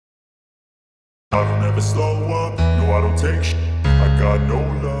I don't ever slow up, no I don't take shit. I got no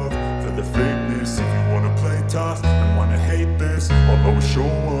love for the fakeness. If you wanna play tough and wanna hate this, I'll always show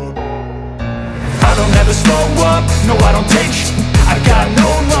up. I don't ever slow up, no I don't take shit. I got no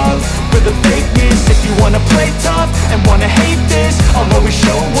love for the fakeness. If you wanna play tough and wanna hate this, I'll always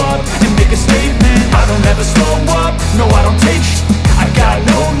show up and make a statement. I don't ever slow up, no I don't take shit. I got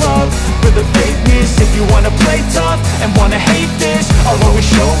no love for the fakeness. If you wanna play tough and wanna hate this, I'll always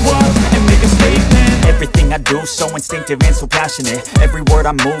show up and make a statement. Everything I do so instinctive and so passionate. Every word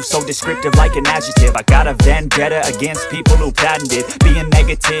I move so descriptive like an adjective. I got a vendetta against people who patented being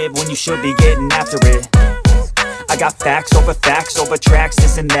negative when you should be getting after it. I got facts over tracks,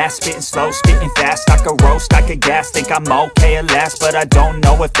 this and that. Spitting slow, spitting fast. I could roast, I could gas. Think I'm okay at last, but I don't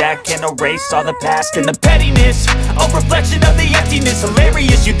know if that can erase all the past. And the pettiness, a reflection of the emptiness.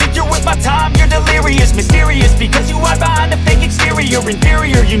 Hilarious, you think you're worth my time, you're delirious. Mysterious, because you hide behind a fake exterior.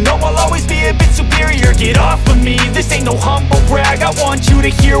 Inferior, you know I'll always be a bit superior. Get off of me, this ain't no humble brag. I want you to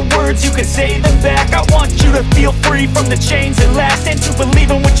hear words, you can say them back. I want you to feel free from the chains that last, and to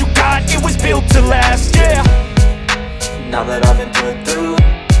believe in what you got, it was built to last, yeah. Now that I've been put through,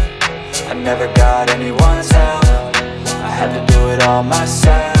 I never got anyone's help. I had to do it all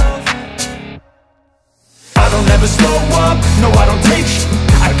myself. I don't ever slow up, no I don't take shit.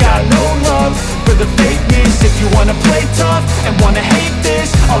 I got no love for the fakeness. If you wanna play tough and wanna hate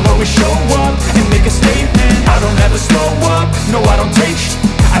this, I'll always show up and make a statement. I don't ever slow up, no I don't take shit.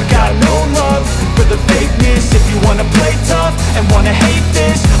 I got no love for the fakeness. If you wanna play tough and wanna hate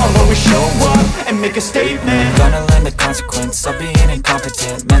this, I'll always show up and make a statement. Gonna learn the consequence of being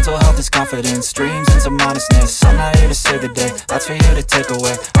incompetent. Mental health is confidence, dreams and some honestness. I'm not here to save the day, that's for you to take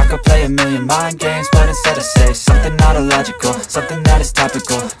away. I could play a million mind games, but instead I say something not illogical, something that is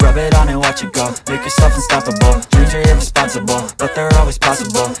topical. Rub it on and watch it go, make yourself unstoppable. Dreams are irresponsible, but they're always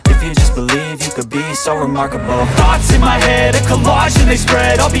possible. If you just believe, you could be so remarkable. Thoughts in my head, a collage and they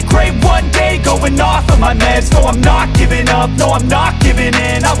spread. I'll be great one day, going off of my meds. No, I'm not giving up, no, I'm not giving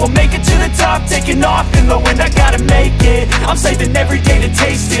in. I will make it to the top, taking off in the wind. I gotta make it, I'm saving every day to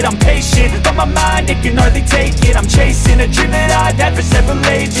taste it. I'm patient, but my mind, it can hardly take it. I'm chasing a dream that I've had for several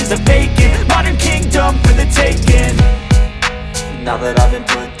ages. A vacant, modern kingdom for the taking. Now that I've been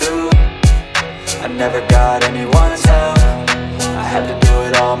put through, I never got anyone's help. I had to do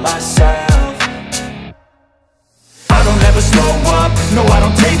it all myself. I don't ever slow up, no I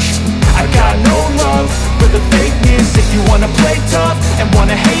don't take shit. I got no love for the fakeness. If you wanna play tough and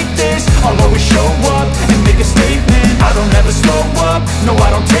wanna hate this, I'll always show up and make a statement. I don't ever slow up, no I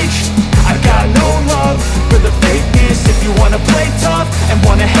don't take shit. I got no love for the fakeness. If you wanna play tough and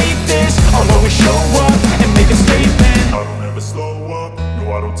wanna hate this, I'll always show up and make a statement. I don't ever slow up,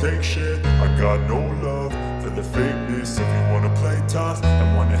 no I don't take shit. I got no love for the fakeness. If you wanna play tough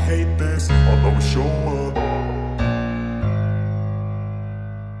and wanna hate this, I'll always show up.